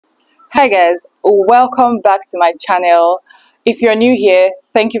Hi guys, welcome back to my channel. If you're new here,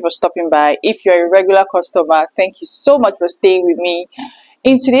 thank you for stopping by. If you're a regular customer, thank you so much for staying with me.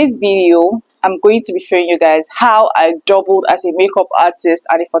 In today's video, I'm going to be showing you guys how I doubled as a makeup artist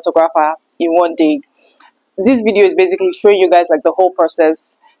and a photographer in one day. This video is basically showing you guys like the whole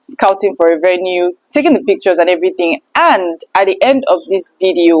process, scouting for a venue, taking the pictures and everything. And at the end of this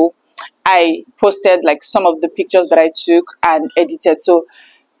video, I posted like some of the pictures that I took and edited. So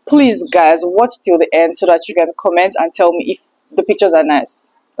please guys, watch till the end so that you can comment and tell me if the pictures are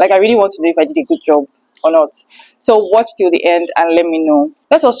nice. Like I really want to know if I did a good job or not. So watch till the end and let me know.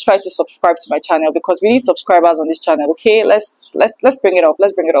 Let's also try to subscribe to my channel because we need subscribers on this channel. Okay, let's bring it up.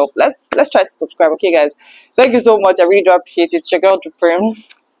 Let's try to subscribe. Okay guys, thank you so much. I really do appreciate it. It's your girl Dreamy.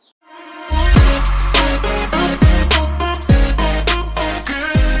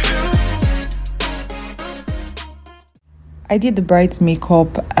 I did the bride's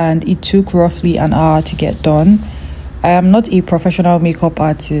makeup and it took roughly an hour to get done. I am not a professional makeup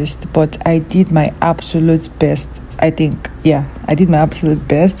artist, but I did my absolute best. I think, yeah, I did my absolute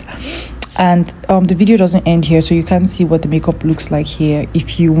best. And the video doesn't end here, so you can't see what the makeup looks like here.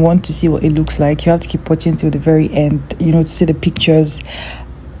 If you want to see what it looks like, you have to keep watching till the very end, you know, to see the pictures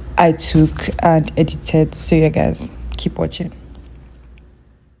I took and edited. So yeah guys, keep watching.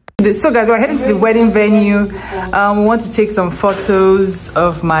 So guys, we're heading to the wedding venue. We want to take some photos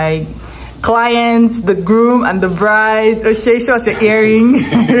of my clients, the groom and the bride. O'Shea, show us your earring.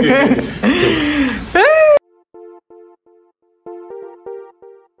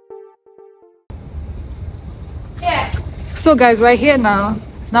 Yeah. So guys, we're here now.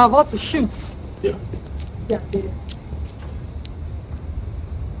 Now about to shoot. Yeah. Yeah.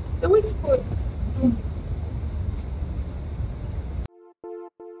 So which foot?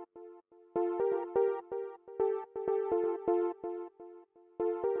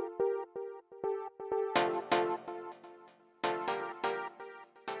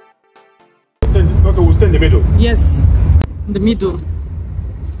 Okay, we'll stay in the middle. Yes, in the middle.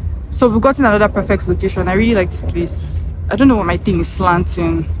 So we've gotten another perfect location. I really like this place. I don't know why my thing is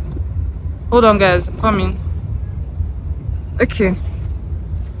slanting. Hold on guys, I'm coming. Okay.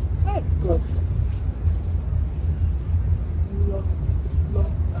 Oh God.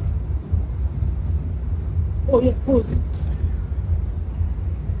 Oh yeah, pose.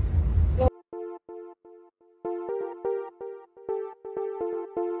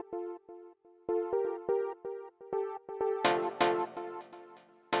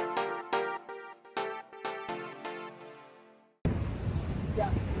 Yeah.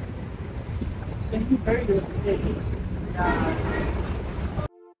 Thank you very good. Yeah.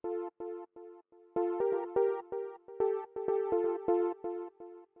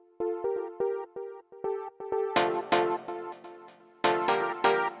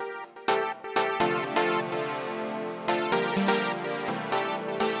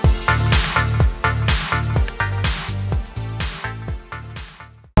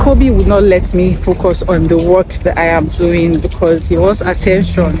 Kobe would not let me focus on the work that I am doing because he wants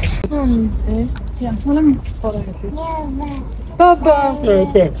attention. Yeah, well, let me follow you. Papa!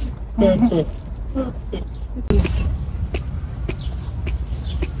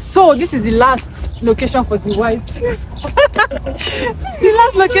 So this is the last location for the white. This is the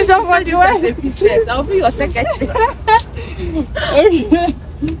last location for the white. I'll be your secretary. Okay.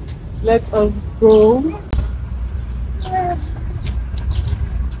 Let us go.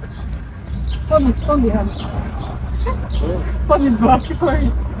 Come behind. Come is back,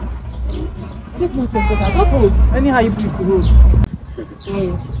 sorry. Just hold. Anyhow you put the road.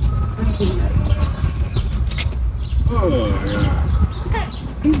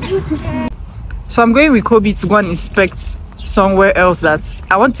 It's beautiful. So I'm going with Kobe to go and inspect somewhere else that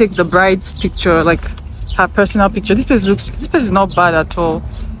I want to take the bride's picture, like her personal picture. This place is not bad at all.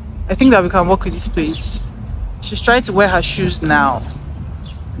 I think that we can work with this place. She's trying to wear her shoes now.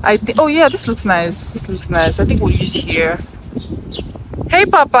 Oh yeah, this looks nice. This looks nice. I think we'll use here. Hey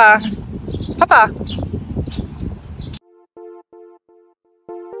Papa. Papa.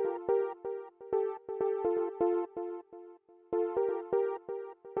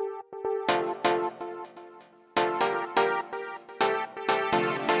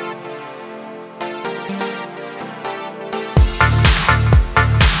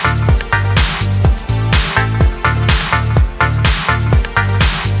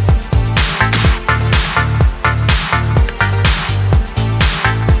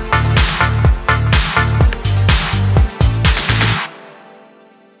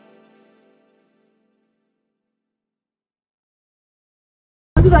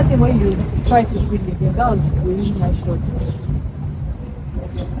 Do that thing when you try to swing again. That was a really nice shot.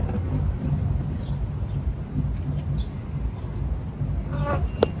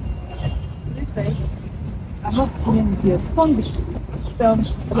 not doing it yet. Fun.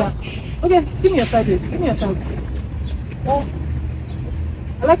 Yeah. Okay, give me your side, please. Give me your side. Oh,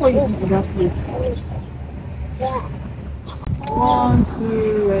 I like what you did with that place. 1,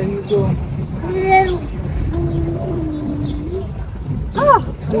 2, and go. Ah!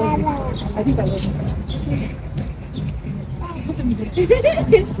 I think I love it.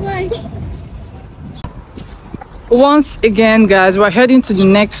 It's fine. Once again, guys, we're heading to the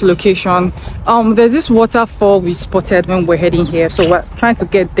next location. There's this waterfall we spotted when we're heading here, so we're trying to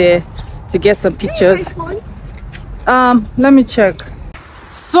get there to get some pictures. Let me check.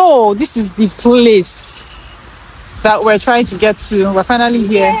 So this is the place that we're trying to get to. We're finally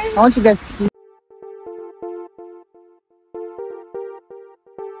here. I want you guys to see.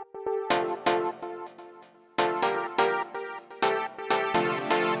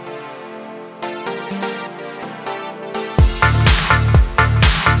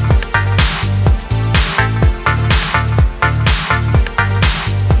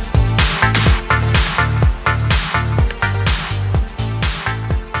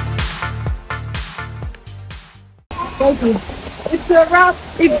 Thank you. It's a wrap.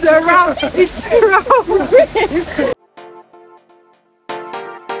 It's a wrap. It's a wrap.